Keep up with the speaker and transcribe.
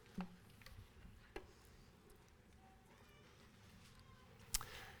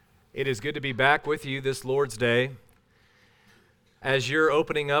It is good to be back with you this Lord's Day. As you're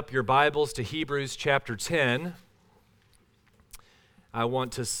opening up your Bibles to Hebrews chapter 10, I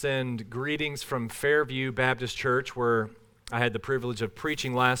want to send greetings from Fairview Baptist Church, where I had the privilege of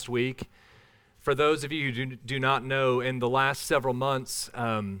preaching last week. For those of you who do not know, in the last several months,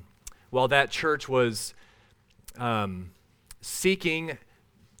 while that church was seeking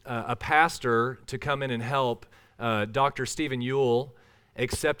a pastor to come in and help, Dr. Stephen Ewell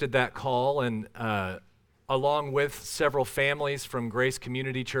accepted that call, and along with several families from Grace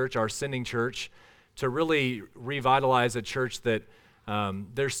Community Church, our sending church, to really revitalize a church that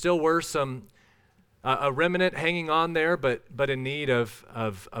there still were a remnant hanging on there, but in need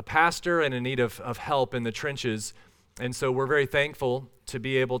of a pastor and in need of help in the trenches. And so we're very thankful to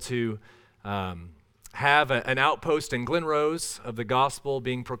be able to have an outpost in Glen Rose of the gospel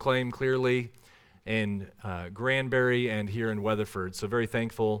being proclaimed clearly in Granbury and here in Weatherford. So very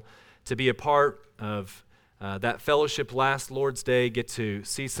thankful to be a part of that fellowship last Lord's Day, get to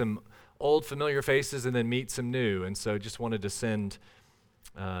see some old familiar faces and then meet some new. And so just wanted to send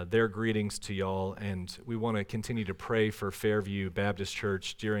their greetings to y'all, and we want to continue to pray for Fairview Baptist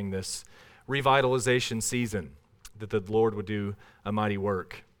Church during this revitalization season, that the Lord would do a mighty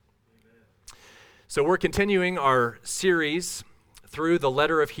work. Amen. So we're continuing our series through the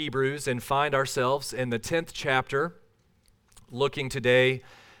letter of Hebrews and find ourselves in the 10th chapter, looking today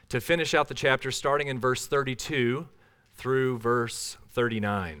to finish out the chapter starting in verse 32 through verse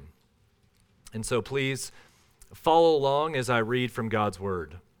 39. And so please follow along as I read from God's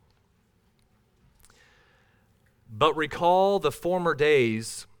word. But recall the former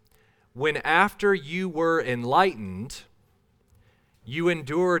days when, after you were enlightened, you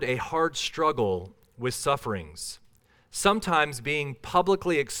endured a hard struggle with sufferings, sometimes being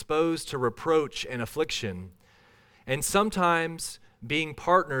publicly exposed to reproach and affliction, and sometimes being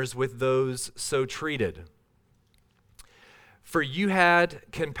partners with those so treated. For you had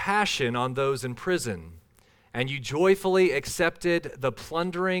compassion on those in prison, and you joyfully accepted the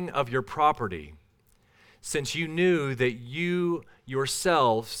plundering of your property, since you knew that you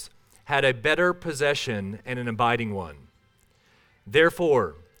yourselves had a better possession and an abiding one.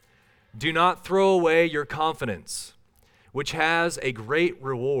 Therefore, do not throw away your confidence, which has a great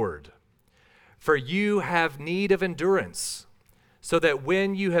reward. For you have need of endurance, so that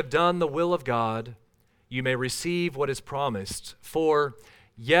when you have done the will of God, you may receive what is promised. For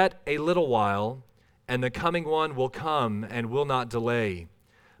yet a little while, and the coming one will come and will not delay.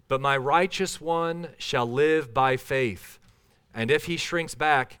 But my righteous one shall live by faith, and if he shrinks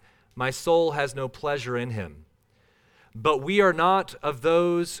back, my soul has no pleasure in him. But we are not of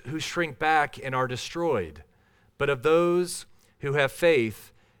those who shrink back and are destroyed, but of those who have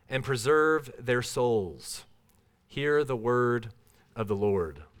faith and preserve their souls. Hear the word of the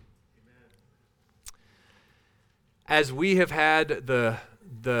Lord. Amen. As we have had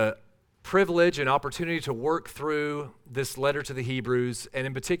the privilege and opportunity to work through this letter to the Hebrews, and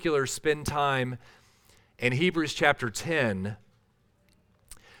in particular spend time in Hebrews chapter 10,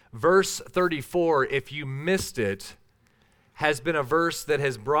 verse 34, if you missed it, has been a verse that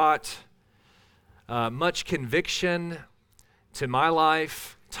has brought much conviction to my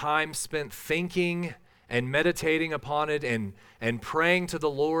life, time spent thinking and meditating upon it and praying to the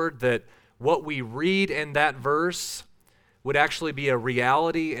Lord that what we read in that verse would actually be a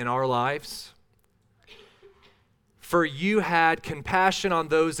reality in our lives. For you had compassion on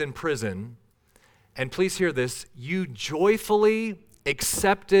those in prison, and please hear this, you joyfully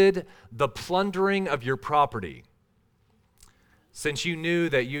accepted the plundering of your property, since you knew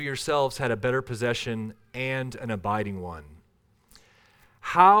that you yourselves had a better possession and an abiding one.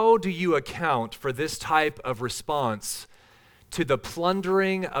 How do you account for this type of response to the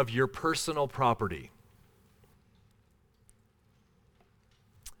plundering of your personal property?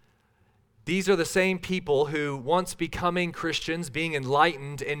 These are the same people who, once becoming Christians, being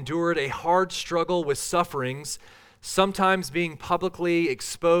enlightened, endured a hard struggle with sufferings, sometimes being publicly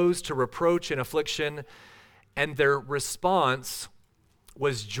exposed to reproach and affliction, and their response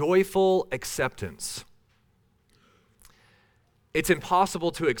was joyful acceptance. It's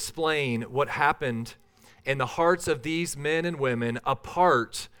impossible to explain what happened in the hearts of these men and women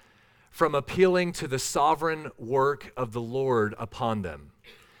apart from appealing to the sovereign work of the Lord upon them.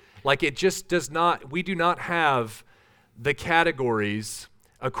 Like it just does not, we do not have the categories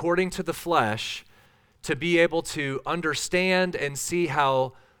according to the flesh to be able to understand and see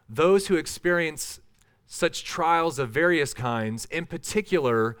how those who experience such trials of various kinds, in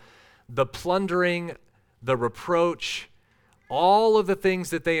particular, the plundering, the reproach, all of the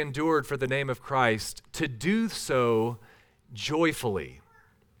things that they endured for the name of Christ, to do so joyfully.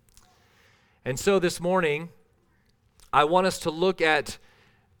 And so this morning, I want us to look at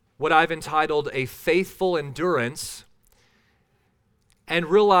what I've entitled a faithful endurance and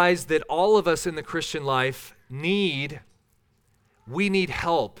realize that all of us in the Christian life need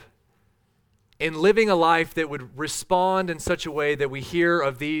help in living a life that would respond in such a way that we hear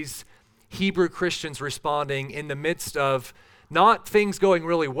of these Hebrew Christians responding in the midst of not things going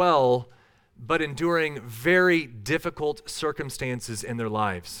really well, but enduring very difficult circumstances in their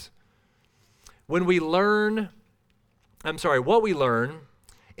lives. What we learn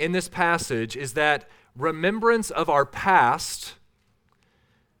in this passage is that remembrance of our past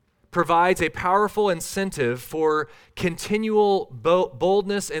provides a powerful incentive for continual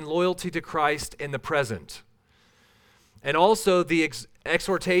boldness and loyalty to Christ in the present. And also the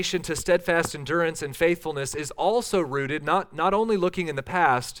exhortation to steadfast endurance and faithfulness is also rooted not only looking in the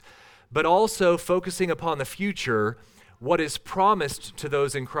past, but also focusing upon the future, what is promised to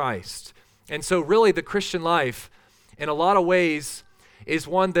those in Christ. And so really the Christian life, in a lot of ways, is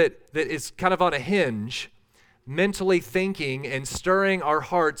one that is kind of on a hinge, mentally thinking and stirring our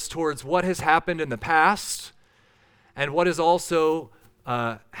hearts towards what has happened in the past and what is also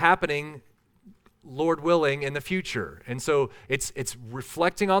happening, Lord willing, in the future. And so it's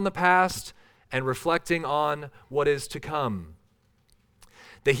reflecting on the past and reflecting on what is to come.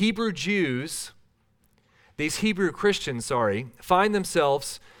 The Hebrew Christians, find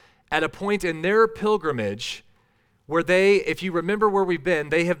themselves at a point in their pilgrimage where they, if you remember where we've been,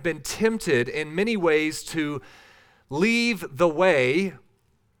 they have been tempted in many ways to leave the way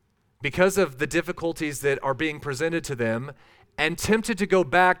because of the difficulties that are being presented to them, and tempted to go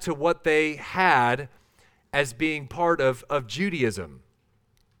back to what they had as being part of Judaism.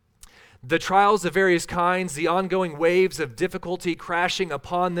 The trials of various kinds, the ongoing waves of difficulty crashing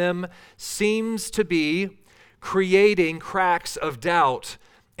upon them, seems to be creating cracks of doubt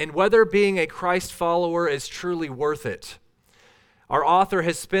and whether being a Christ follower is truly worth it. Our author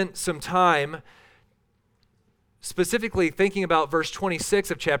has spent some time specifically thinking about verse 26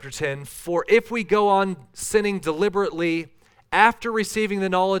 of chapter 10, "For if we go on sinning deliberately after receiving the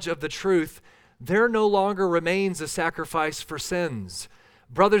knowledge of the truth, there no longer remains a sacrifice for sins."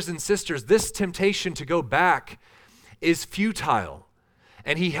 Brothers and sisters, this temptation to go back is futile,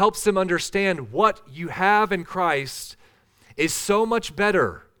 and he helps them understand what you have in Christ is so much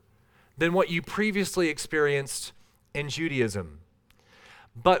better than what you previously experienced in Judaism.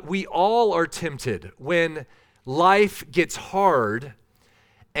 But we all are tempted when life gets hard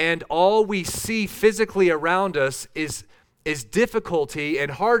and all we see physically around us is difficulty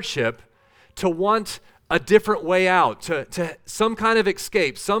and hardship, to want a different way out, to some kind of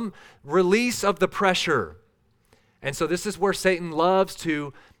escape, some release of the pressure. And so this is where Satan loves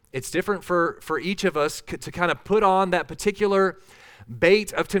to, it's different for each of us, to kind of put on that particular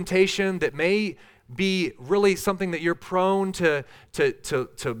bait of temptation that may be really something that you're prone to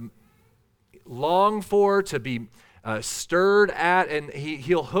long for, to be stirred at, and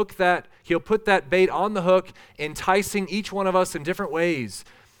he'll put that bait on the hook, enticing each one of us in different ways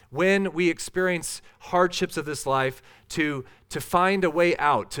when we experience hardships of this life to find a way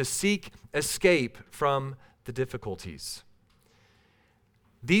out, to seek escape from the difficulties.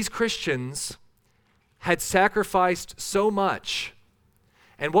 These Christians had sacrificed so much.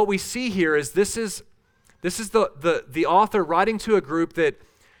 And what we see here is this is the author writing to a group that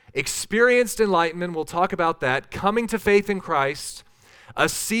experienced enlightenment, we'll talk about that, coming to faith in Christ, a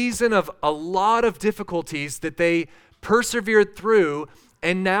season of a lot of difficulties that they persevered through,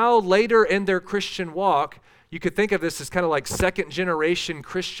 and now later in their Christian walk, you could think of this as kind of like second generation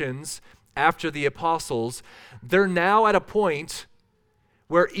Christians after the apostles. They're now at a point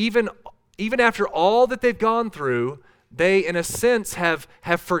where even after all that they've gone through, they in a sense have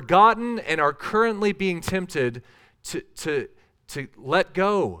forgotten and are currently being tempted to let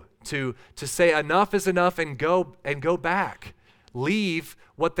go, to say enough is enough and go back, leave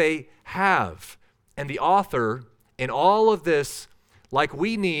what they have. And the author in all of this, like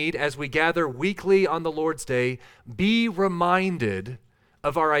we need as we gather weekly on the Lord's Day, be reminded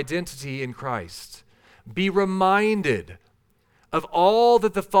of our identity in Christ. Be reminded of all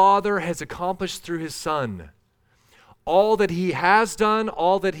that the Father has accomplished through his Son, all that he has done,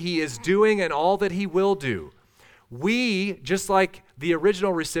 all that he is doing, and all that he will do. We, just like the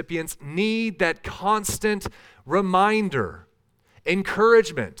original recipients, need that constant reminder,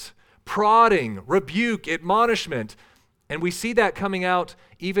 encouragement, prodding, rebuke, admonishment. And we see that coming out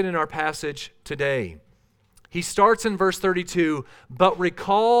even in our passage today. He starts in verse 32, "But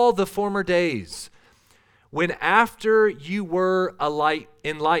recall the former days, when after you were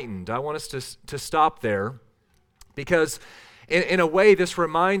enlightened." I want us to stop there, because In a way, this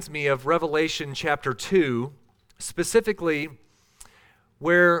reminds me of Revelation chapter 2, specifically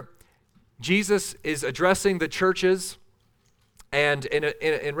where Jesus is addressing the churches. And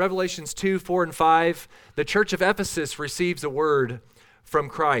in Revelations 2, 4, and 5, the church of Ephesus receives a word from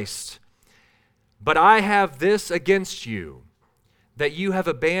Christ. But I have this against you, that you have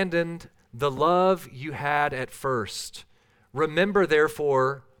abandoned the love you had at first. Remember,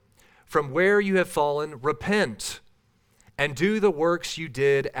 therefore, from where you have fallen, repent and do the works you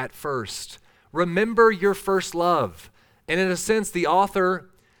did at first. Remember your first love. And in a sense, the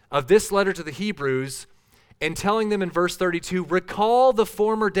author of this letter to the Hebrews, in telling them in verse 32, recall the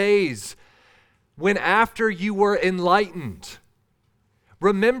former days when after you were enlightened.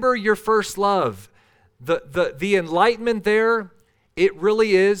 Remember your first love. The enlightenment there, it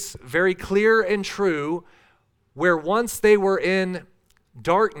really is very clear and true, where once they were in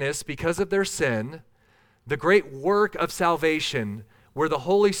darkness because of their sin, the great work of salvation, where the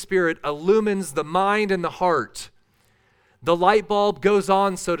Holy Spirit illumines the mind and the heart. The light bulb goes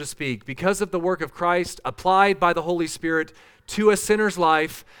on, so to speak, because of the work of Christ applied by the Holy Spirit to a sinner's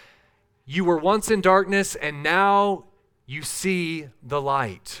life. You were once in darkness, and now you see the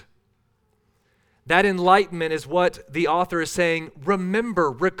light. That enlightenment is what the author is saying.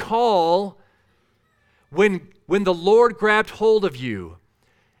 Remember, recall when the Lord grabbed hold of you,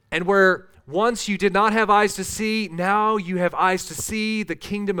 and where once you did not have eyes to see, now you have eyes to see the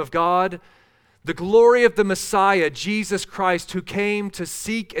kingdom of God. The glory of the Messiah, Jesus Christ, who came to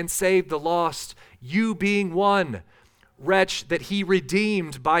seek and save the lost, you being one wretch that he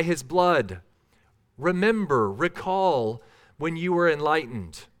redeemed by his blood. Remember, recall when you were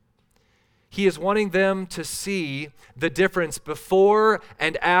enlightened. He is wanting them to see the difference before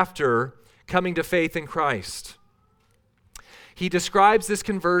and after coming to faith in Christ. He describes this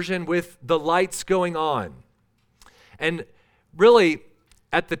conversion with the lights going on. And really,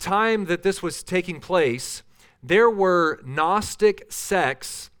 at the time that this was taking place, there were Gnostic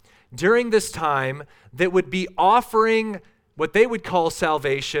sects during this time that would be offering what they would call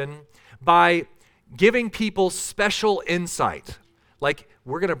salvation by giving people special insight. Like,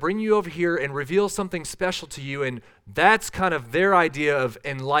 we're going to bring you over here and reveal something special to you, and that's kind of their idea of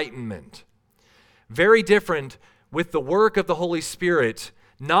enlightenment. Very different with the work of the Holy Spirit,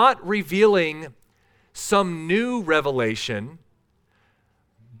 not revealing some new revelation,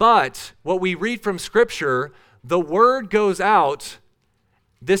 but what we read from Scripture, the word goes out,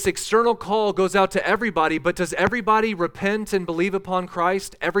 this external call goes out to everybody, but does everybody repent and believe upon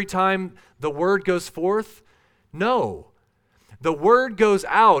Christ every time the word goes forth? No. The word goes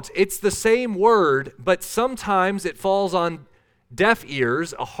out, it's the same word, but sometimes it falls on deaf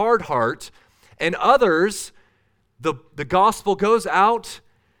ears, a hard heart, and others, the gospel goes out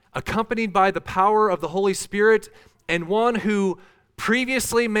accompanied by the power of the Holy Spirit, and one who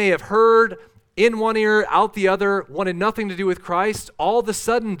previously may have heard in one ear, out the other, wanted nothing to do with Christ. All of a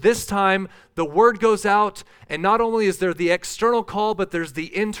sudden, this time, the word goes out, and not only is there the external call, but there's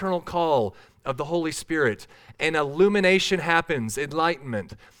the internal call of the Holy Spirit. And illumination happens,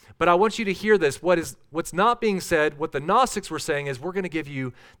 enlightenment. But I want you to hear this. What's not being said, what the Gnostics were saying is, we're going to give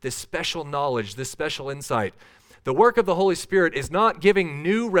you this special knowledge, this special insight. The work of the Holy Spirit is not giving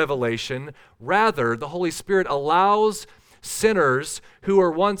new revelation. Rather, the Holy Spirit allows sinners who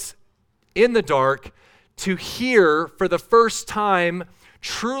are once in the dark to hear for the first time,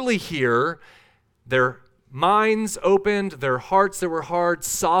 truly hear, their minds opened, their hearts that were hard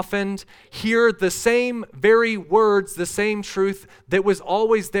softened, hear the same very words, the same truth that was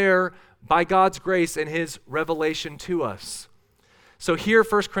always there by God's grace and his revelation to us. So here,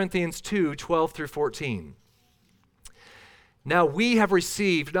 1 Corinthians 2, 12 through 14. Now we have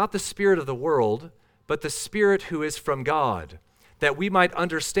received not the spirit of the world, but the Spirit who is from God, that we might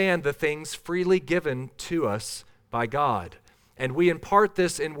understand the things freely given to us by God. And we impart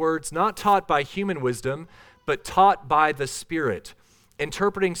this in words not taught by human wisdom, but taught by the Spirit,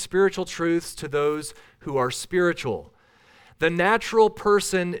 interpreting spiritual truths to those who are spiritual. The natural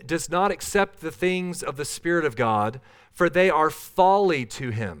person does not accept the things of the Spirit of God, for they are folly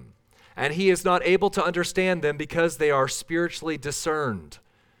to him, and he is not able to understand them because they are spiritually discerned.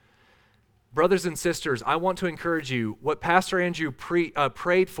 Brothers and sisters, I want to encourage you, what Pastor Andrew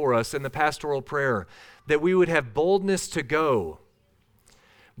prayed for us in the pastoral prayer, that we would have boldness to go.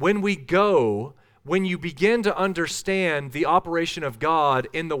 When we go, when you begin to understand the operation of God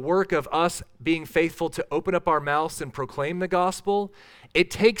in the work of us being faithful to open up our mouths and proclaim the gospel,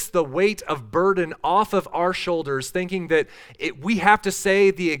 it takes the weight of burden off of our shoulders, thinking that we have to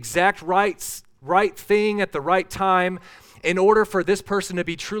say the exact right right thing at the right time in order for this person to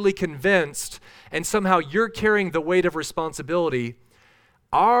be truly convinced, and somehow you're carrying the weight of responsibility.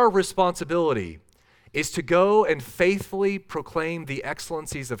 Our responsibility is to go and faithfully proclaim the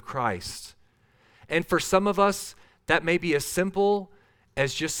excellencies of Christ. And for some of us, that may be as simple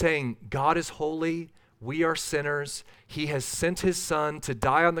as just saying, God is holy, we are sinners. He has sent his son to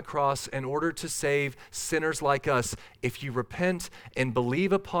die on the cross in order to save sinners like us. If you repent and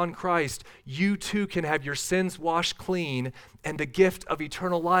believe upon Christ, you too can have your sins washed clean and the gift of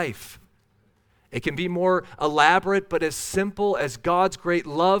eternal life. It can be more elaborate, but as simple as God's great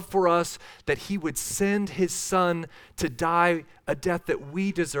love for us, that he would send his son to die a death that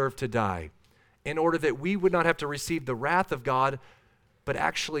we deserve to die, in order that we would not have to receive the wrath of God, but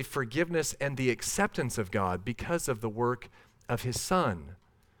actually forgiveness and the acceptance of God because of the work of his son.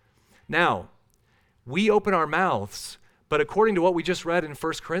 Now, we open our mouths, but according to what we just read in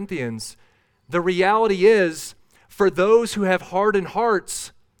 1 Corinthians, the reality is, for those who have hardened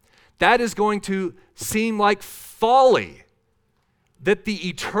hearts, that is going to seem like folly, that the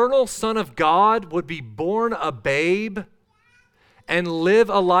eternal Son of God would be born a babe and live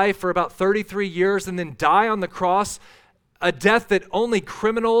a life for about 33 years and then die on the cross, a death that only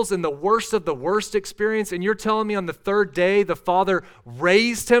criminals and the worst of the worst experience. And you're telling me on the third day the Father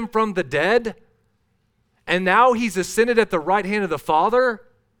raised him from the dead? And now he's ascended at the right hand of the Father?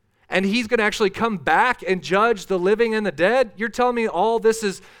 And he's going to actually come back and judge the living and the dead? You're telling me all this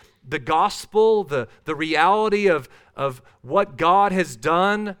is the gospel, the reality of what God has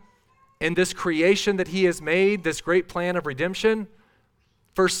done in this creation that he has made, this great plan of redemption?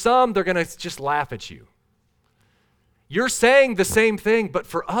 For some, they're going to just laugh at you. You're saying the same thing, but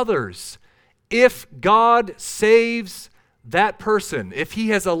for others, if God saves that person, if he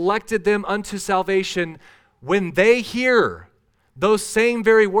has elected them unto salvation, when they hear those same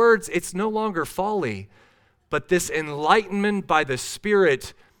very words, it's no longer folly, but this enlightenment by the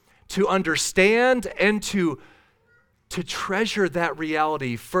Spirit to understand and to treasure that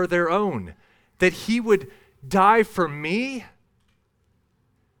reality for their own, that he would die for me,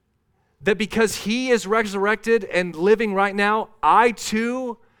 that because he is resurrected and living right now, I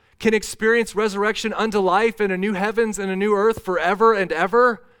too can experience resurrection unto life in a new heavens and a new earth forever and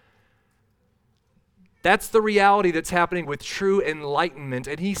ever. That's the reality that's happening with true enlightenment.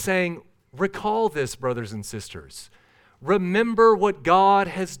 And he's saying, recall this, brothers and sisters. Remember what God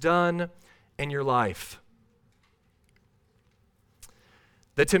has done in your life.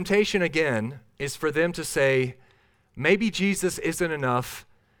 The temptation, again, is for them to say, maybe Jesus isn't enough.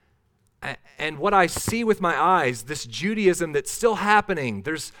 And what I see with my eyes, this Judaism that's still happening,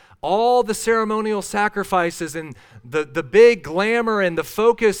 there's all the ceremonial sacrifices and the big glamour and the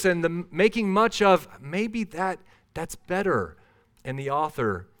focus and the making much of, maybe that's better. And the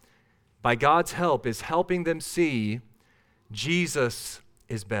author, by God's help, is helping them see Jesus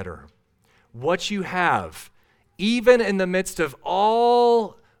is better. What you have, even in the midst of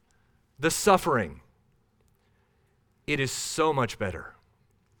all the suffering, it is so much better.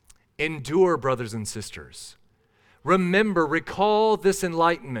 Endure, brothers and sisters. Remember, recall this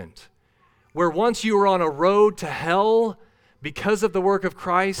enlightenment, where once you were on a road to hell because of the work of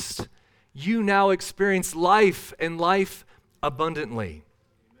Christ, you now experience life and life abundantly.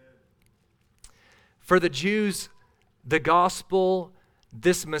 Amen. For the Jews, the gospel,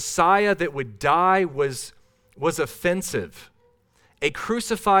 this Messiah that would die was offensive. A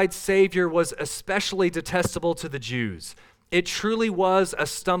crucified Savior was especially detestable to the Jews. It truly was a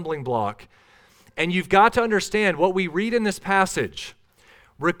stumbling block. And you've got to understand what we read in this passage.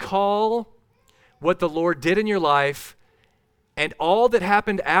 Recall what the Lord did in your life and all that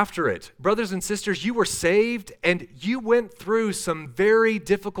happened after it. Brothers and sisters, you were saved and you went through some very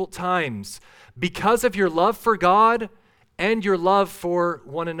difficult times because of your love for God and your love for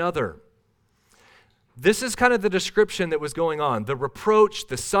one another. This is kind of the description that was going on, the reproach,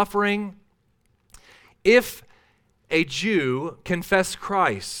 the suffering. If a Jew confessed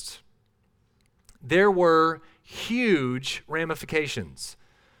Christ, there were huge ramifications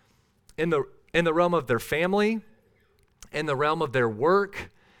in the realm of their family, in the realm of their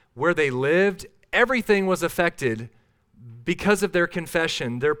work, where they lived. Everything was affected because of their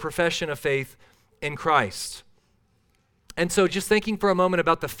confession, their profession of faith in Christ. And so just thinking for a moment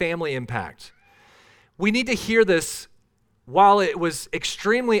about the family impact, we need to hear this. While it was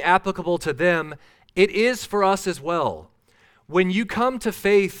extremely applicable to them, it is for us as well. When you come to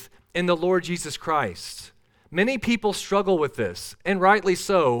faith in the Lord Jesus Christ, many people struggle with this, and rightly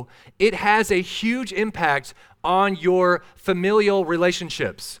so. It has a huge impact on your familial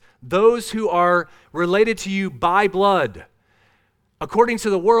relationships, those who are related to you by blood. According to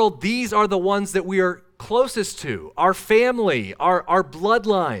the world, these are the ones that we are closest to, our family, our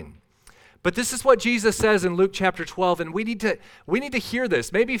bloodline. But this is what Jesus says in Luke chapter 12, and we need to hear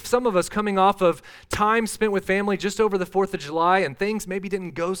this. Maybe some of us coming off of time spent with family just over the 4th of July and things maybe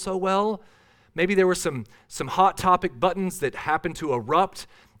didn't go so well. Maybe there were some hot topic buttons that happened to erupt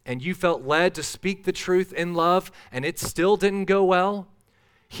and you felt led to speak the truth in love and it still didn't go well.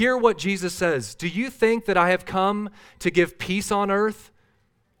 Hear what Jesus says. Do you think that I have come to give peace on earth?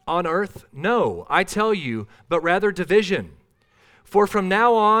 On earth? No, I tell you, but rather division. For from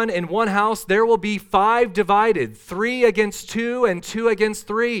now on, in one house there will be 5 divided, 3 against 2 and 2 against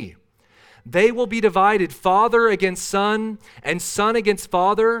 3. They will be divided, father against son and son against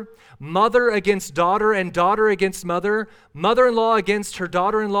father, mother against daughter and daughter against mother, mother-in-law against her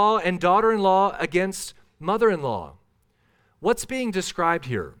daughter-in-law and daughter-in-law against mother-in-law. What's being described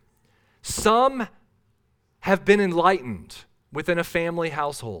here? Some have been enlightened within a family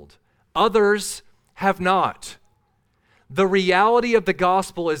household. Others have not. The reality of the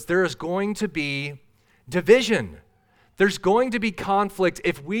gospel is there is going to be division. There's going to be conflict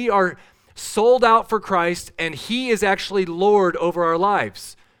if we are sold out for Christ and He is actually Lord over our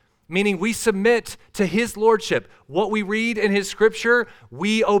lives, meaning we submit to His lordship. What we read in His scripture,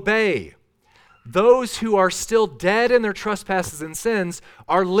 we obey. Those who are still dead in their trespasses and sins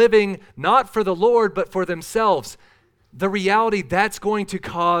are living not for the Lord but for themselves. The reality, that's going to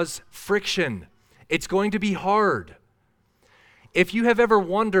cause friction. It's going to be hard. If you have ever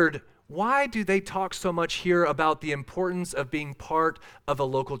wondered, why do they talk so much here about the importance of being part of a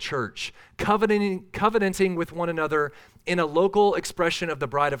local church, covenanting with one another in a local expression of the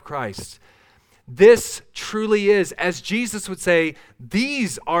bride of Christ? This truly is, as Jesus would say,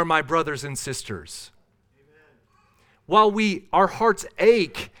 these are my brothers and sisters. Amen. While our hearts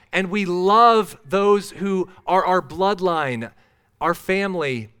ache and we love those who are our bloodline, our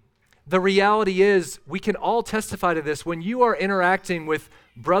family, the reality is, we can all testify to this. When you are interacting with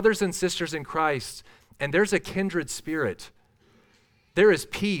brothers and sisters in Christ, and there's a kindred spirit, there is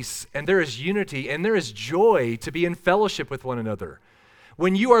peace, and there is unity, and there is joy to be in fellowship with one another.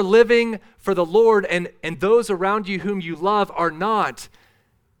 When you are living for the Lord, and those around you whom you love are not,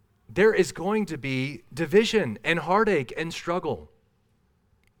 there is going to be division and heartache and struggle.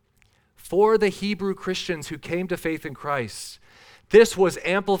 For the Hebrew Christians who came to faith in Christ, this was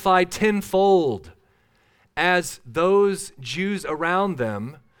amplified tenfold as those Jews around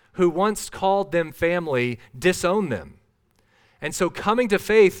them who once called them family disowned them. And so coming to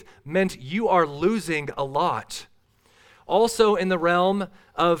faith meant you are losing a lot. Also in the realm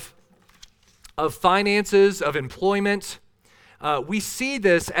of finances, of employment, we see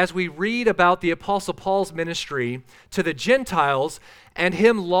this as we read about the Apostle Paul's ministry to the Gentiles and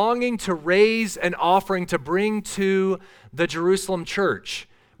him longing to raise an offering to bring to the Jerusalem church,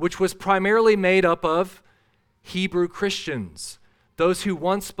 which was primarily made up of Hebrew Christians, those who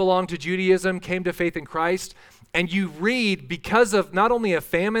once belonged to Judaism, came to faith in Christ. And you read, because of not only a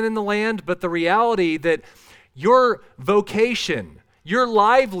famine in the land, but the reality that your vocation, your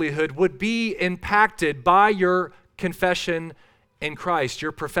livelihood would be impacted by your confession in Christ,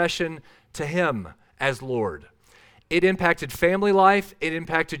 your profession to Him as Lord. It impacted family life, it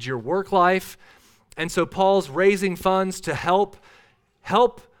impacted your work life, and so Paul's raising funds to help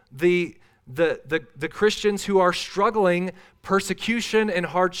the Christians who are struggling persecution and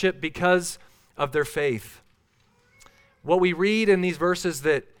hardship because of their faith. What we read in these verses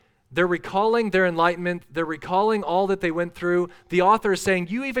that they're recalling their enlightenment, they're recalling all that they went through. The author is saying,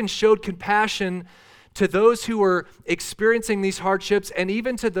 you even showed compassion to those who were experiencing these hardships and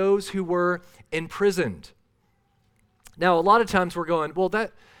even to those who were imprisoned. Now, a lot of times we're going, well,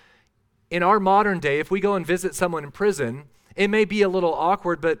 that in our modern day, if we go and visit someone in prison, it may be a little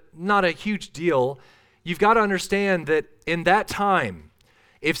awkward, but not a huge deal. You've got to understand that in that time,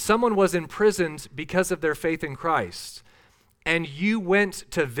 if someone was imprisoned because of their faith in Christ, and you went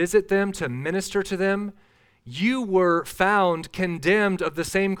to visit them, to minister to them, you were found condemned of the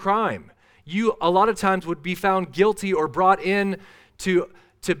same crime. You, a lot of times, would be found guilty or brought in to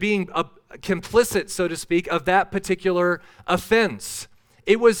being complicit, so to speak, of that particular offense.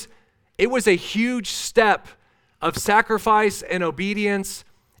 It was a huge step of sacrifice and obedience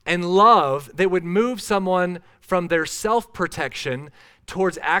and love that would move someone from their self-protection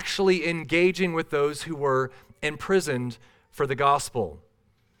towards actually engaging with those who were imprisoned for the gospel.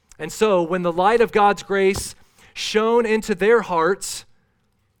 And so when the light of God's grace shone into their hearts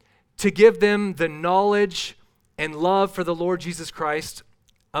to give them the knowledge and love for the Lord Jesus Christ,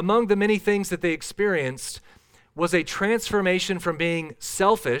 among the many things that they experienced was a transformation from being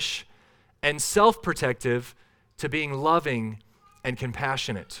selfish and self-protective to being loving and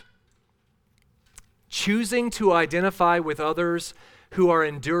compassionate. Choosing to identify with others who are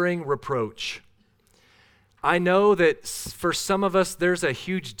enduring reproach. I know that for some of us, there's a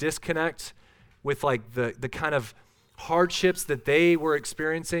huge disconnect with like the kind of hardships that they were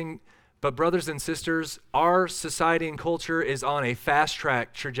experiencing. But brothers and sisters, our society and culture is on a fast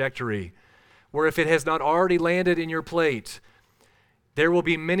track trajectory where if it has not already landed in your plate, there will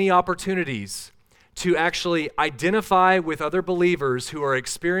be many opportunities to actually identify with other believers who are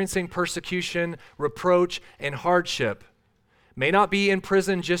experiencing persecution, reproach, and hardship. May not be in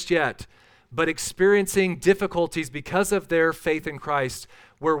prison just yet, but experiencing difficulties because of their faith in Christ,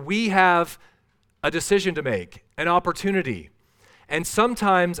 where we have a decision to make, an opportunity. And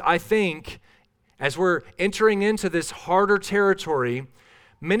sometimes I think, as we're entering into this harder territory,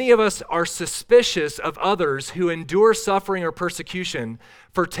 many of us are suspicious of others who endure suffering or persecution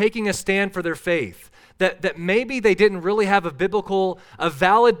for taking a stand for their faith. That maybe they didn't really have a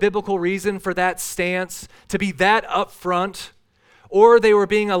valid biblical reason for that stance, to be that upfront, or they were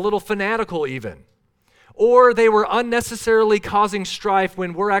being a little fanatical even, or they were unnecessarily causing strife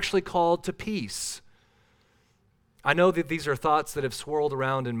when we're actually called to peace. I know that these are thoughts that have swirled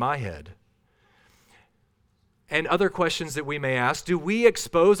around in my head. And other questions that we may ask: do we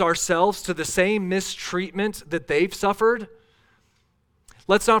expose ourselves to the same mistreatment that they've suffered?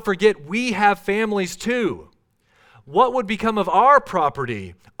 Let's not forget, we have families too. What would become of our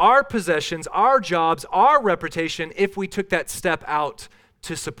property, our possessions, our jobs, our reputation if we took that step out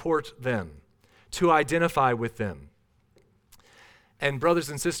to support them, to identify with them? And brothers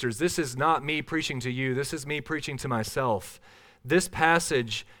and sisters, this is not me preaching to you. This is me preaching to myself. This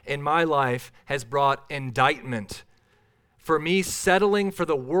passage in my life has brought indictment for me, settling for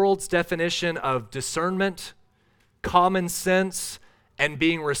the world's definition of discernment, common sense, and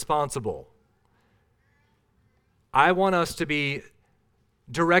being responsible. I want us to be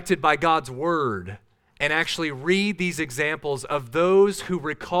directed by God's word and actually read these examples of those who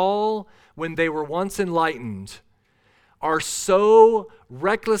recall when they were once enlightened, are so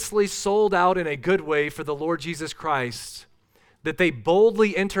recklessly sold out in a good way for the Lord Jesus Christ that they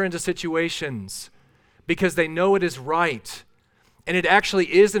boldly enter into situations because they know it is right. And it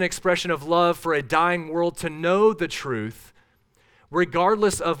actually is an expression of love for a dying world to know the truth,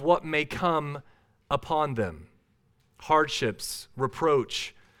 regardless of what may come upon them. Hardships,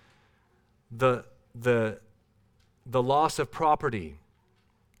 reproach, the loss of property.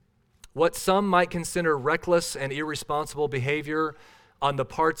 What some might consider reckless and irresponsible behavior on the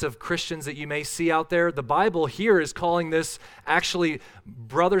parts of Christians that you may see out there, the Bible here is calling this actually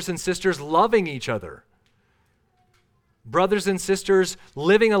brothers and sisters loving each other. Brothers and sisters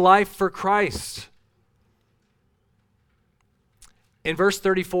living a life for Christ. In verse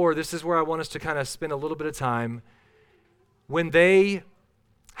 34, this is where I want us to kind of spend a little bit of time. When they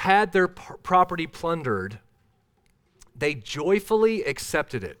had their property plundered, they joyfully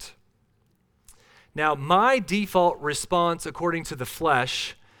accepted it. Now, my default response, according to the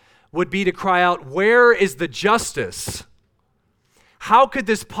flesh, would be to cry out, "Where is the justice? How could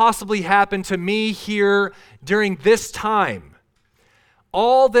this possibly happen to me here during this time?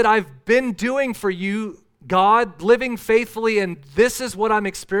 All that I've been doing for you, God, living faithfully, and this is what I'm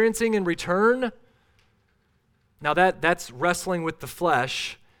experiencing in return?" Now that's wrestling with the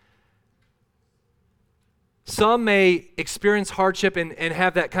flesh. Some may experience hardship and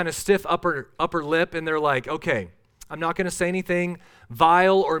have that kind of stiff upper lip, and they're like, okay, I'm not going to say anything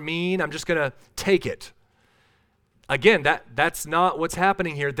vile or mean. I'm just going to take it. Again, that's not what's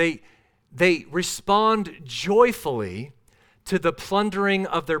happening here. They respond joyfully to the plundering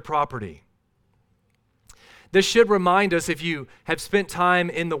of their property. This should remind us, if you have spent time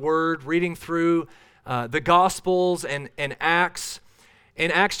in the Word, reading through the Gospels and Acts. In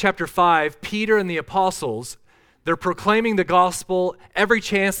Acts chapter 5, Peter and the apostles, they're proclaiming the gospel every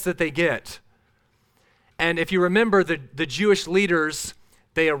chance that they get. And if you remember, the Jewish leaders,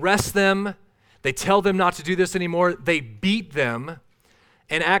 they arrest them, they tell them not to do this anymore, they beat them.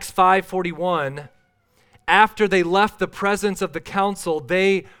 In Acts 5:41, after they left the presence of the council,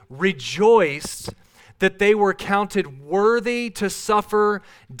 they rejoiced that they were counted worthy to suffer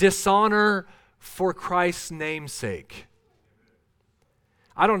dishonor for Christ's name's sake.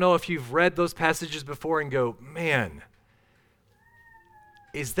 I don't know if you've read those passages before and go, man,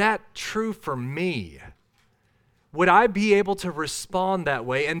 is that true for me? Would I be able to respond that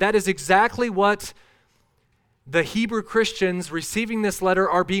way? And that is exactly what the Hebrew Christians receiving this letter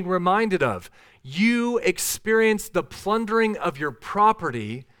are being reminded of. You experienced the plundering of your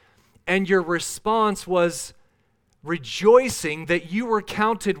property, and your response was rejoicing that you were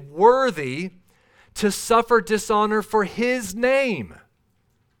counted worthy to suffer dishonor for his name.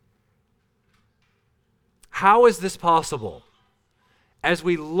 How is this possible? As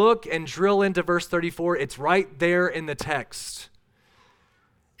we look and drill into verse 34, it's right there in the text.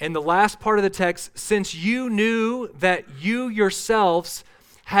 In the last part of the text, since you knew that you yourselves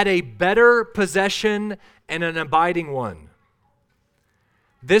had a better possession and an abiding one.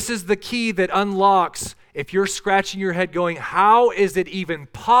 This is the key that unlocks, if you're scratching your head going, how is it even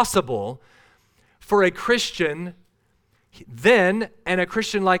possible for a Christian then and a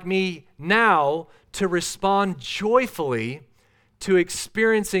Christian like me now to respond joyfully to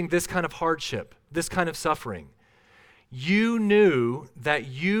experiencing this kind of hardship, this kind of suffering? You knew that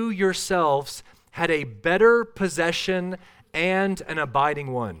you yourselves had a better possession and an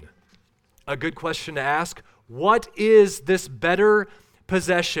abiding one. A good question to ask. What is this better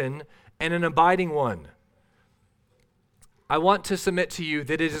possession and an abiding one? I want to submit to you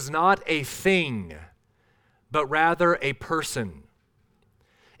that it is not a thing, but rather a person.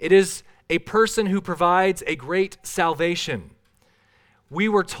 It is a person who provides a great salvation. We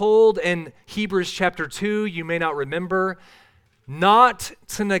were told in Hebrews chapter 2, you may not remember, not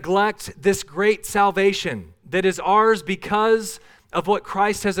to neglect this great salvation that is ours because of what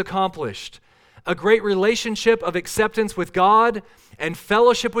Christ has accomplished. A great relationship of acceptance with God and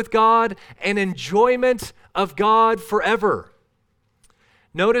fellowship with God and enjoyment of God forever.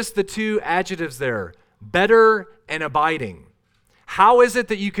 Notice the two adjectives there, better and abiding. How is it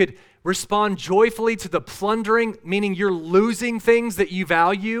that you could respond joyfully to the plundering, meaning you're losing things that you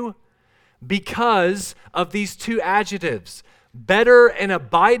value? Because of these two adjectives. Better and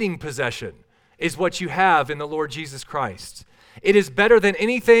abiding possession is what you have in the Lord Jesus Christ. It is better than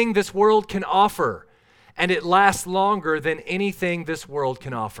anything this world can offer, and it lasts longer than anything this world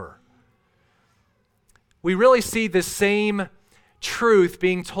can offer. We really see this same truth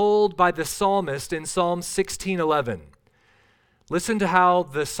being told by the psalmist in Psalm 16:11. Listen to how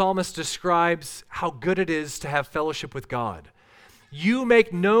the psalmist describes how good it is to have fellowship with God. You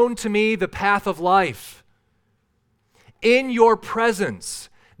make known to me the path of life. In your presence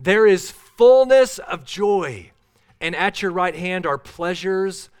there is fullness of joy, and at your right hand are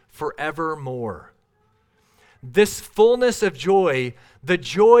pleasures forevermore. This fullness of joy, the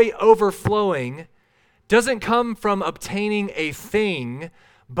joy overflowing, doesn't come from obtaining a thing,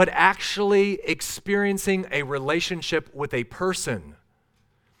 but actually experiencing a relationship with a person,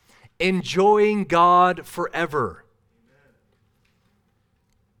 enjoying God forever.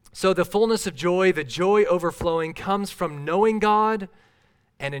 So the fullness of joy, the joy overflowing, comes from knowing God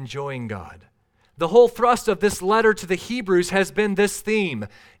and enjoying God. The whole thrust of this letter to the Hebrews has been this theme: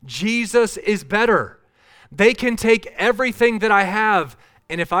 Jesus is better. They can take everything that I have,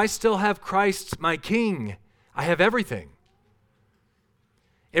 and if I still have Christ, my King, I have everything.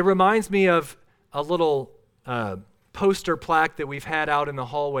 It reminds me of a little poster plaque that we've had out in the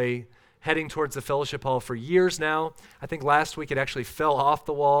hallway heading towards the fellowship hall for years now. I think last week it actually fell off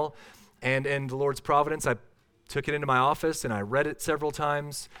the wall, and in the Lord's providence, I took it into my office and I read it several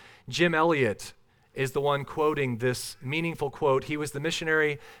times. Jim Elliot is the one quoting this meaningful quote. He was the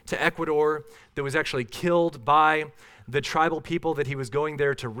missionary to Ecuador that was actually killed by the tribal people that he was going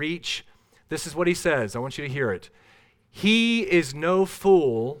there to reach. This is what he says. I want you to hear it. He is no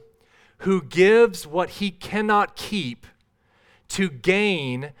fool who gives what he cannot keep to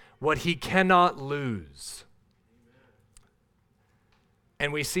gain what he cannot lose.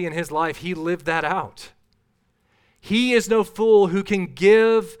 And we see in his life, he lived that out. He is no fool who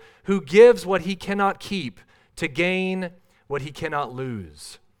gives what he cannot keep to gain what he cannot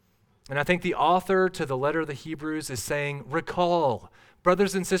lose. And I think the author to the letter of the Hebrews is saying, recall,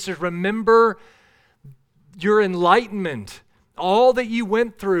 brothers and sisters, remember your enlightenment, all that you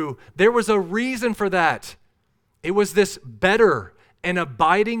went through. There was a reason for that. It was this better and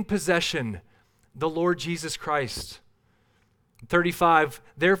abiding possession, the Lord Jesus Christ. 35,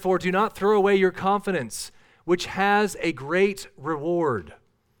 therefore do not throw away your confidence, which has a great reward.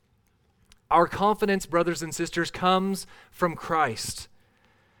 Our confidence, brothers and sisters, comes from Christ.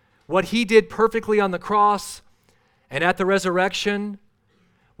 What he did perfectly on the cross and at the resurrection,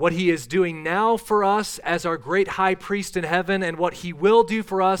 what he is doing now for us as our great high priest in heaven, and what he will do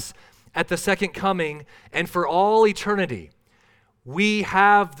for us at the second coming and for all eternity. We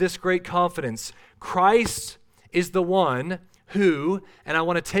have this great confidence. Christ is the one who, and I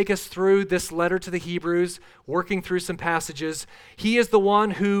want to take us through this letter to the Hebrews, working through some passages. He is the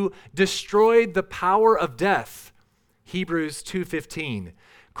one who destroyed the power of death. Hebrews 2:15.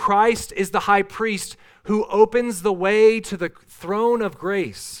 Christ is the high priest who opens the way to the throne of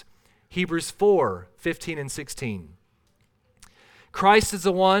grace. Hebrews 4:15 and 16. Christ is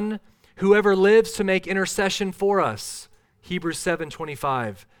the one whoever lives to make intercession for us. Hebrews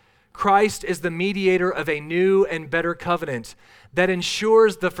 7:25. Christ is the mediator of a new and better covenant that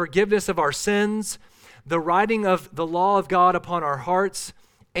ensures the forgiveness of our sins, the writing of the law of God upon our hearts,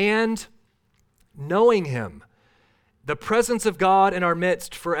 and knowing him, the presence of God in our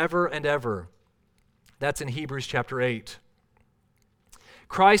midst forever and ever. That's in Hebrews chapter 8.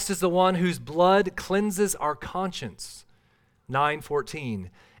 Christ is the one whose blood cleanses our conscience,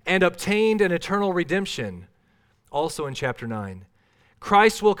 9:14, and obtained an eternal redemption, also in chapter 9.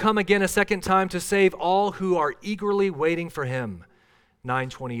 Christ will come again a second time to save all who are eagerly waiting for him,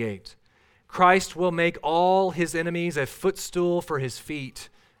 9:28. Christ will make all his enemies a footstool for his feet,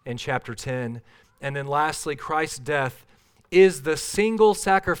 in chapter 10. And then lastly, Christ's death is the single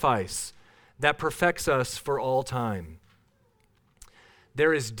sacrifice that perfects us for all time.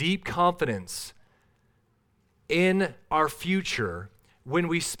 There is deep confidence in our future when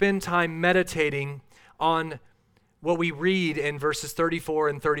we spend time meditating on what we read in verses 34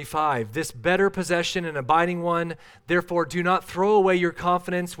 and 35. This better possession and abiding one, therefore do not throw away your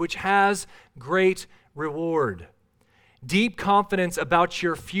confidence, which has great reward. Deep confidence about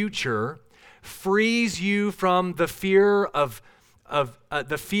your future frees you from the fear of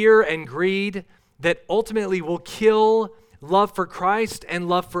the fear and greed that ultimately will kill love for Christ and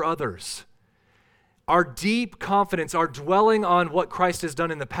love for others. Our deep confidence, our dwelling on what Christ has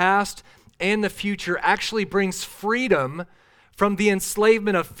done in the past and the future actually brings freedom from the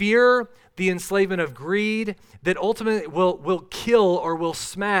enslavement of fear, the enslavement of greed that ultimately will kill or will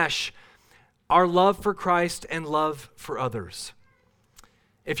smash our love for Christ and love for others.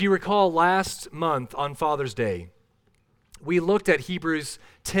 If you recall last month on Father's Day, we looked at Hebrews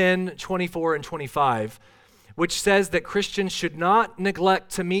 10, 24, and 25, which says that Christians should not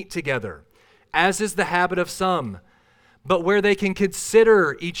neglect to meet together, as is the habit of some, but where they can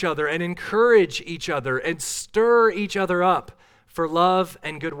consider each other and encourage each other and stir each other up for love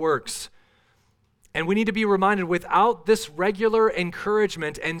and good works. And we need to be reminded, without this regular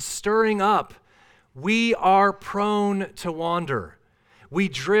encouragement and stirring up, we are prone to wander. We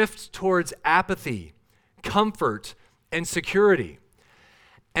drift towards apathy, comfort, and security.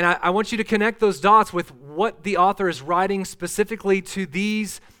 And I want you to connect those dots with what the author is writing specifically to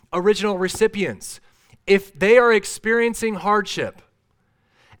these original recipients. If they are experiencing hardship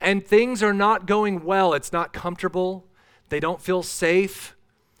and things are not going well, it's not comfortable, they don't feel safe,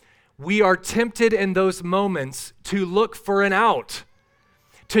 we are tempted in those moments to look for an out,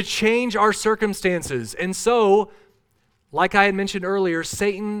 to change our circumstances. And so, like I had mentioned earlier,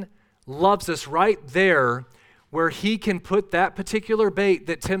 Satan loves us right there where he can put that particular bait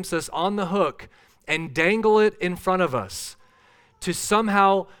that tempts us on the hook and dangle it in front of us to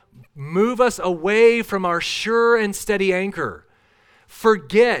somehow move us away from our sure and steady anchor.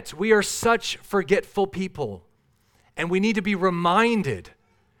 We are such forgetful people, and we need to be reminded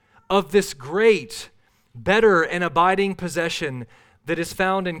of this great, better, and abiding possession that is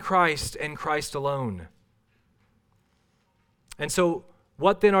found in Christ and Christ alone. And so,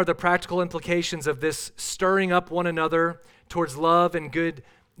 what then are the practical implications of this stirring up one another towards love and good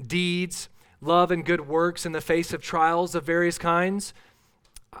deeds, love and good works in the face of trials of various kinds?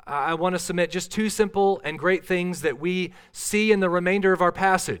 I want to submit just two simple and great things that we see in the remainder of our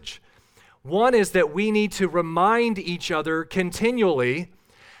passage. One is that we need to remind each other continually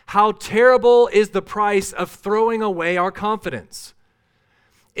how terrible is the price of throwing away our confidence.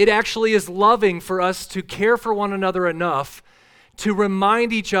 It actually is loving for us to care for one another enough to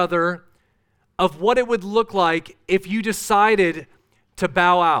remind each other of what it would look like if you decided to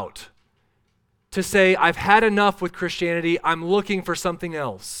bow out, to say, I've had enough with Christianity, I'm looking for something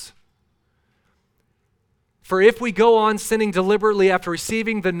else. For if we go on sinning deliberately after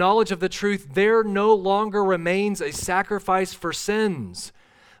receiving the knowledge of the truth, there no longer remains a sacrifice for sins,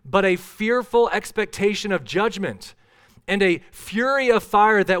 but a fearful expectation of judgment and a fury of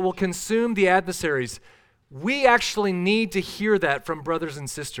fire that will consume the adversaries. We actually need to hear that from brothers and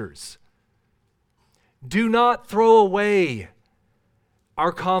sisters. Do not throw away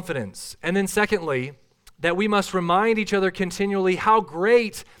our confidence. And then secondly, that we must remind each other continually how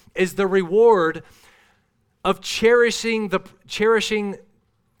great is the reward of cherishing the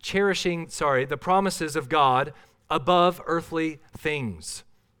promises of God above earthly things.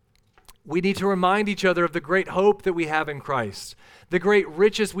 We need to remind each other of the great hope that we have in Christ, the great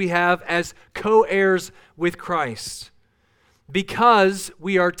riches we have as co-heirs with Christ, because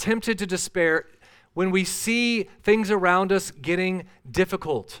we are tempted to despair when we see things around us getting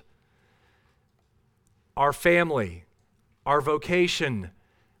difficult. Our family, our vocation,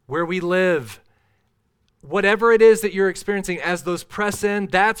 where we live, whatever it is that you're experiencing, as those press in,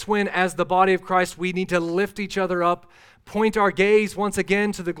 that's when, as the body of Christ, we need to lift each other up, point our gaze once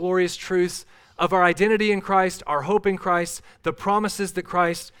again to the glorious truths of our identity in Christ, our hope in Christ, the promises that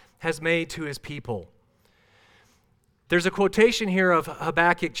Christ has made to his people. There's a quotation here of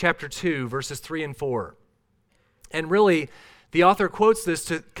Habakkuk chapter 2, verses 3 and 4. And really, the author quotes this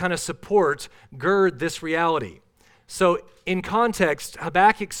to kind of gird this reality. So in context,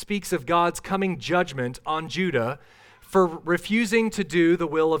 Habakkuk speaks of God's coming judgment on Judah for refusing to do the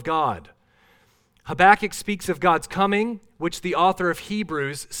will of God. Habakkuk speaks of God's coming, which the author of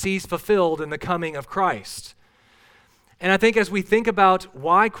Hebrews sees fulfilled in the coming of Christ. And I think as we think about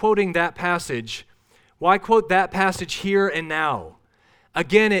why quote that passage here and now,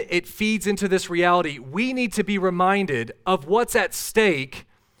 again, it feeds into this reality. We need to be reminded of what's at stake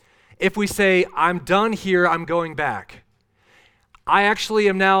if we say, I'm done here, I'm going back. I actually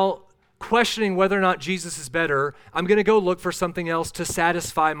am now questioning whether or not Jesus is better. I'm going to go look for something else to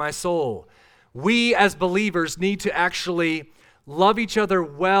satisfy my soul. We as believers need to actually love each other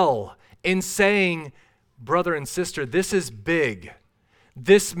well in saying, brother and sister, this is big.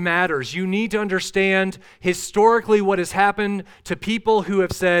 This matters. You need to understand historically what has happened to people who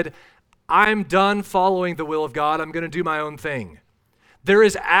have said, I'm done following the will of God. I'm going to do my own thing. There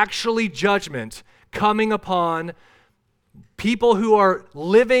is actually judgment coming upon people who are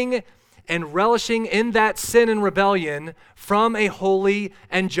living and relishing in that sin and rebellion from a holy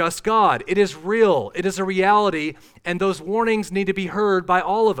and just God. It is real. It is a reality, and those warnings need to be heard by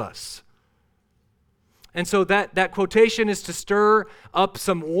all of us. And so that quotation is to stir up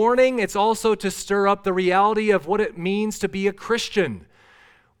some warning. It's also to stir up the reality of what it means to be a Christian.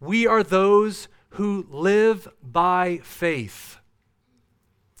 We are those who live by faith.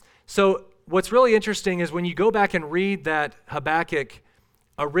 So what's really interesting is when you go back and read that Habakkuk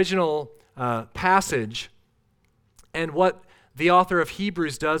original passage and what the author of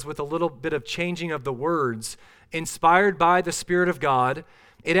Hebrews does with a little bit of changing of the words, inspired by the Spirit of God,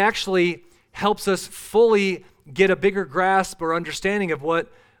 it actually helps us fully get a bigger grasp or understanding of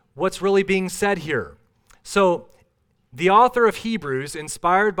what's really being said here. So the author of Hebrews,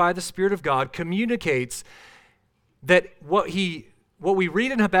 inspired by the Spirit of God, communicates that what we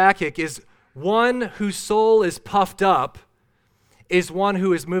read in Habakkuk is one whose soul is puffed up is one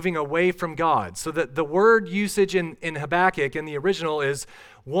who is moving away from God. So that the word usage in Habakkuk in the original is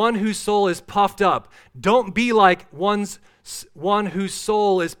one whose soul is puffed up. Don't be like one whose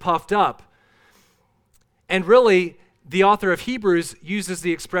soul is puffed up. And really, the author of Hebrews uses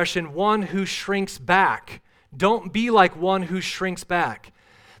the expression one who shrinks back. Don't be like one who shrinks back.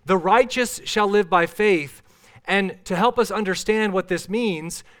 The righteous shall live by faith. And to help us understand what this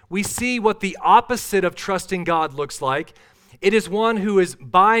means, we see what the opposite of trusting God looks like. It is one who is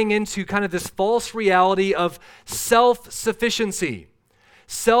buying into kind of this false reality of self-sufficiency,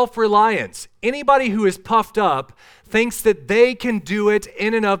 self-reliance. Anybody who is puffed up thinks that they can do it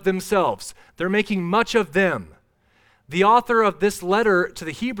in and of themselves. They're making much of them. The author of this letter to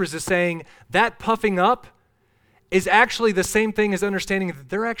the Hebrews is saying that puffing up is actually the same thing as understanding that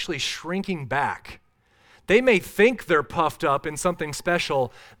they're actually shrinking back. They may think they're puffed up in something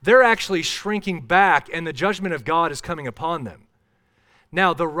special. They're actually shrinking back, and the judgment of God is coming upon them.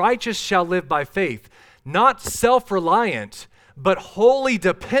 Now, the righteous shall live by faith, not self-reliant, but wholly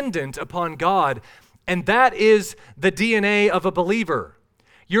dependent upon God. And that is the DNA of a believer.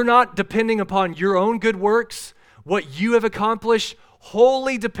 You're not depending upon your own good works, what you have accomplished,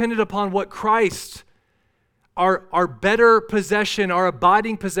 wholly dependent upon what Christ, our better possession, our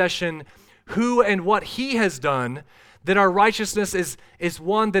abiding possession, who and what he has done, that our righteousness is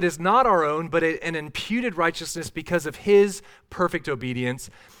one that is not our own, but an imputed righteousness because of his perfect obedience.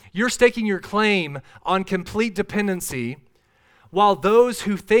 You're staking your claim on complete dependency, while those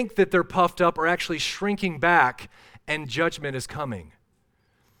who think that they're puffed up are actually shrinking back, and judgment is coming.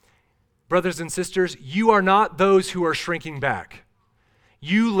 Brothers and sisters, you are not those who are shrinking back.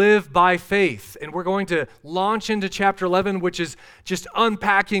 You live by faith, and we're going to launch into chapter 11, which is just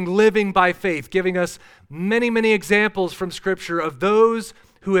unpacking living by faith, giving us many, many examples from Scripture of those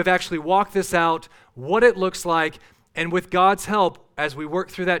who have actually walked this out, what it looks like, and with God's help, as we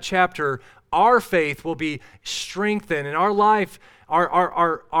work through that chapter, our faith will be strengthened, and our life,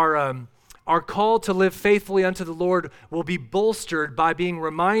 our call to live faithfully unto the Lord will be bolstered by being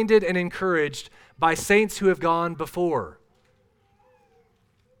reminded and encouraged by saints who have gone before.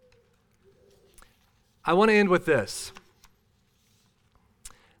 I want to end with this.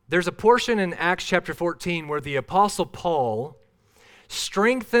 There's a portion in Acts chapter 14 where the Apostle Paul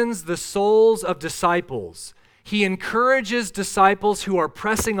strengthens the souls of disciples. He encourages disciples who are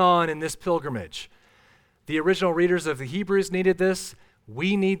pressing on in this pilgrimage. The original readers of the Hebrews needed this.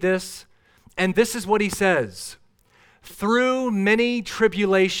 We need this. And this is what he says. Through many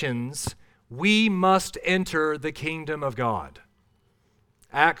tribulations, we must enter the kingdom of God.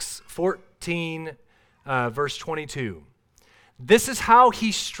 Acts 14, verse 22. This is how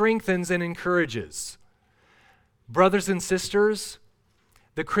he strengthens and encourages. Brothers and sisters,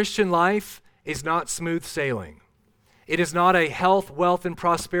 the Christian life is not smooth sailing. It is not a health, wealth, and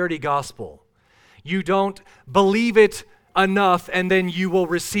prosperity gospel. You don't believe it enough and then you will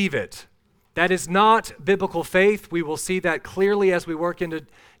receive it. That is not biblical faith. We will see that clearly as we work into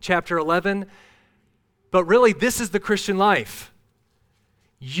chapter 11. But really, this is the Christian life.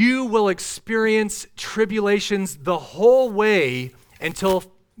 You will experience tribulations the whole way until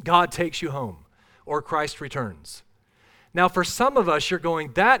God takes you home or Christ returns. Now, for some of us, you're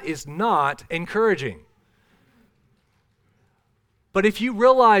going, that is not encouraging. But if you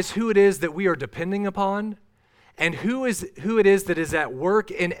realize who it is that we are depending upon and who it is that is at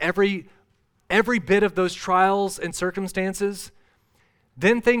work in every bit of those trials and circumstances,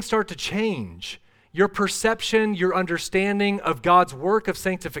 then things start to change. Your perception, your understanding of God's work of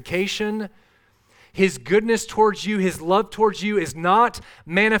sanctification, His goodness towards you, His love towards you is not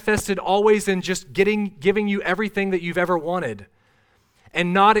manifested always in just giving you everything that you've ever wanted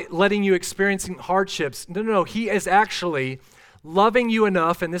and not letting you experience hardships. No. He is actually loving you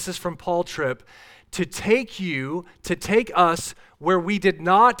enough, and this is from Paul Tripp, to take us where we did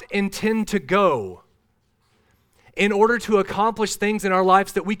not intend to go in order to accomplish things in our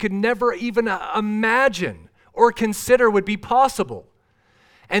lives that we could never even imagine or consider would be possible.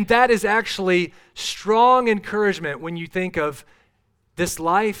 And that is actually strong encouragement when you think of this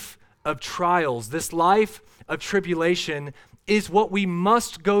life of trials, this life of tribulation is what we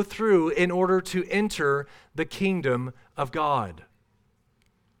must go through in order to enter the kingdom of God.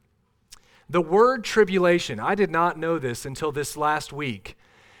 The word tribulation, I did not know this until this last week.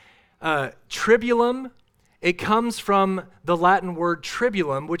 Tribulum, it comes from the Latin word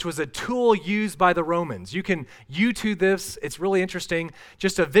tribulum, which was a tool used by the Romans. You can YouTube this. It's really interesting.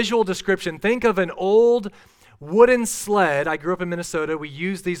 Just a visual description. Think of an old wooden sled. I grew up in Minnesota. We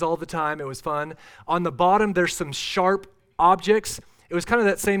used these all the time. It was fun. On the bottom, there's some sharp objects. It was kind of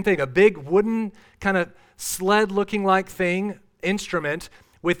that same thing, a big wooden kind of sled-looking like thing, instrument,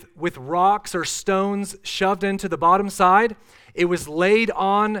 with rocks or stones shoved into the bottom side. It was laid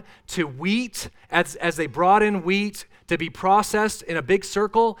on to wheat as they brought in wheat to be processed in a big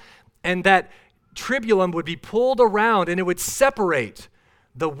circle, and that tribulum would be pulled around and it would separate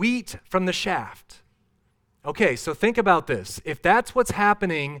the wheat from the shaft. Okay, so think about this. If that's what's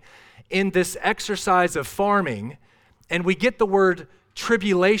happening in this exercise of farming, and we get the word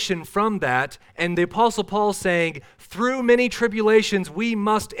tribulation from that, and the Apostle Paul saying, through many tribulations we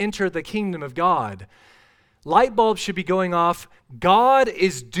must enter the kingdom of God. Light bulbs should be going off. God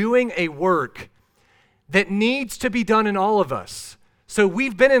is doing a work that needs to be done in all of us. So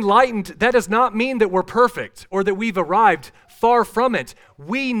we've been enlightened. That does not mean that we're perfect or that we've arrived. Far from it.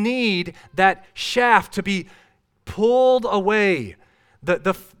 We need that shaft to be pulled away,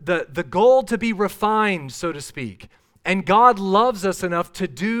 the gold to be refined, so to speak. And God loves us enough to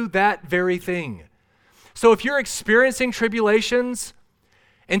do that very thing. So if you're experiencing tribulations,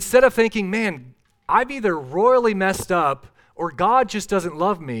 instead of thinking, man, I've either royally messed up or God just doesn't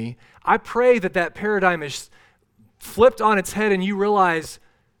love me, I pray that paradigm is flipped on its head and you realize,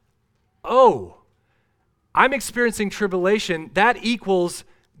 oh, I'm experiencing tribulation. That equals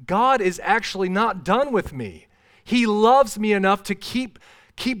God is actually not done with me. He loves me enough to keep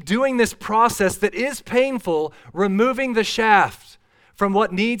doing this process that is painful, removing the shaft from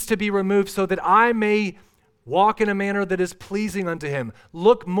what needs to be removed so that I may walk in a manner that is pleasing unto Him,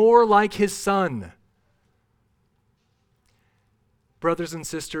 look more like His Son. Brothers and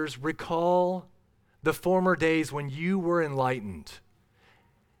sisters, recall the former days when you were enlightened.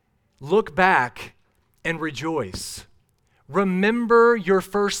 Look back and rejoice. Remember your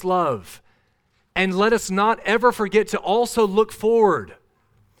first love, and let us not ever forget to also look forward,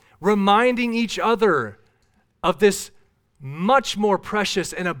 reminding each other of this much more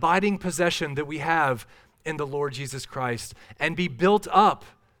precious and abiding possession that we have in the Lord Jesus Christ, and be built up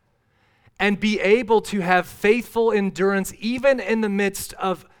and be able to have faithful endurance even in the midst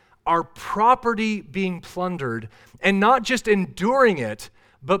of our property being plundered, and not just enduring it,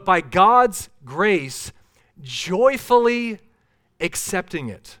 but by God's grace, joyfully accepting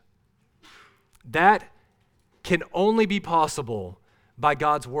it. That can only be possible by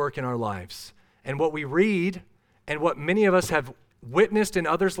God's work in our lives. And what we read, and what many of us have witnessed in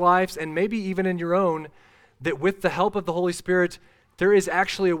others' lives, and maybe even in your own, that with the help of the Holy Spirit, There is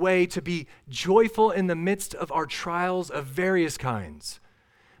actually a way to be joyful in the midst of our trials of various kinds.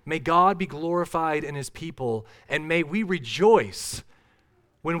 May God be glorified in his people, and may we rejoice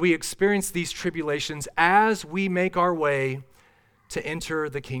when we experience these tribulations as we make our way to enter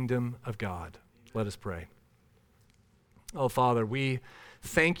the kingdom of God. Let us pray. Oh, Father, we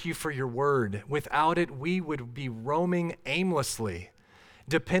thank you for your word. Without it, we would be roaming aimlessly,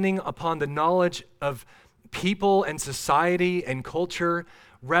 depending upon the knowledge of people and society and culture,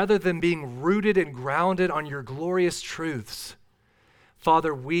 rather than being rooted and grounded on your glorious truths.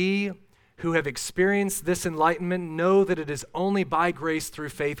 Father, we who have experienced this enlightenment know that it is only by grace through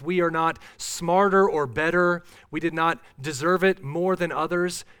faith. We are not smarter or better. We did not deserve it more than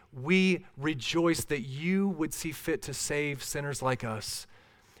others. We rejoice that you would see fit to save sinners like us.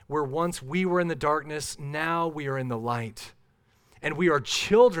 Where once we were in the darkness, now we are in the light. And we are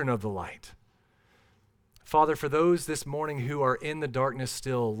children of the light. Father, for those this morning who are in the darkness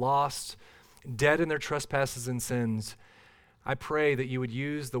still, lost, dead in their trespasses and sins, I pray that you would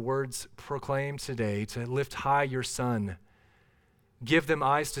use the words proclaimed today to lift high your Son. Give them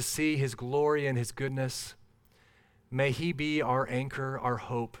eyes to see his glory and his goodness. May he be our anchor, our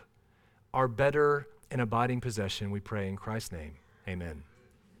hope, our better and abiding possession, we pray in Christ's name. Amen.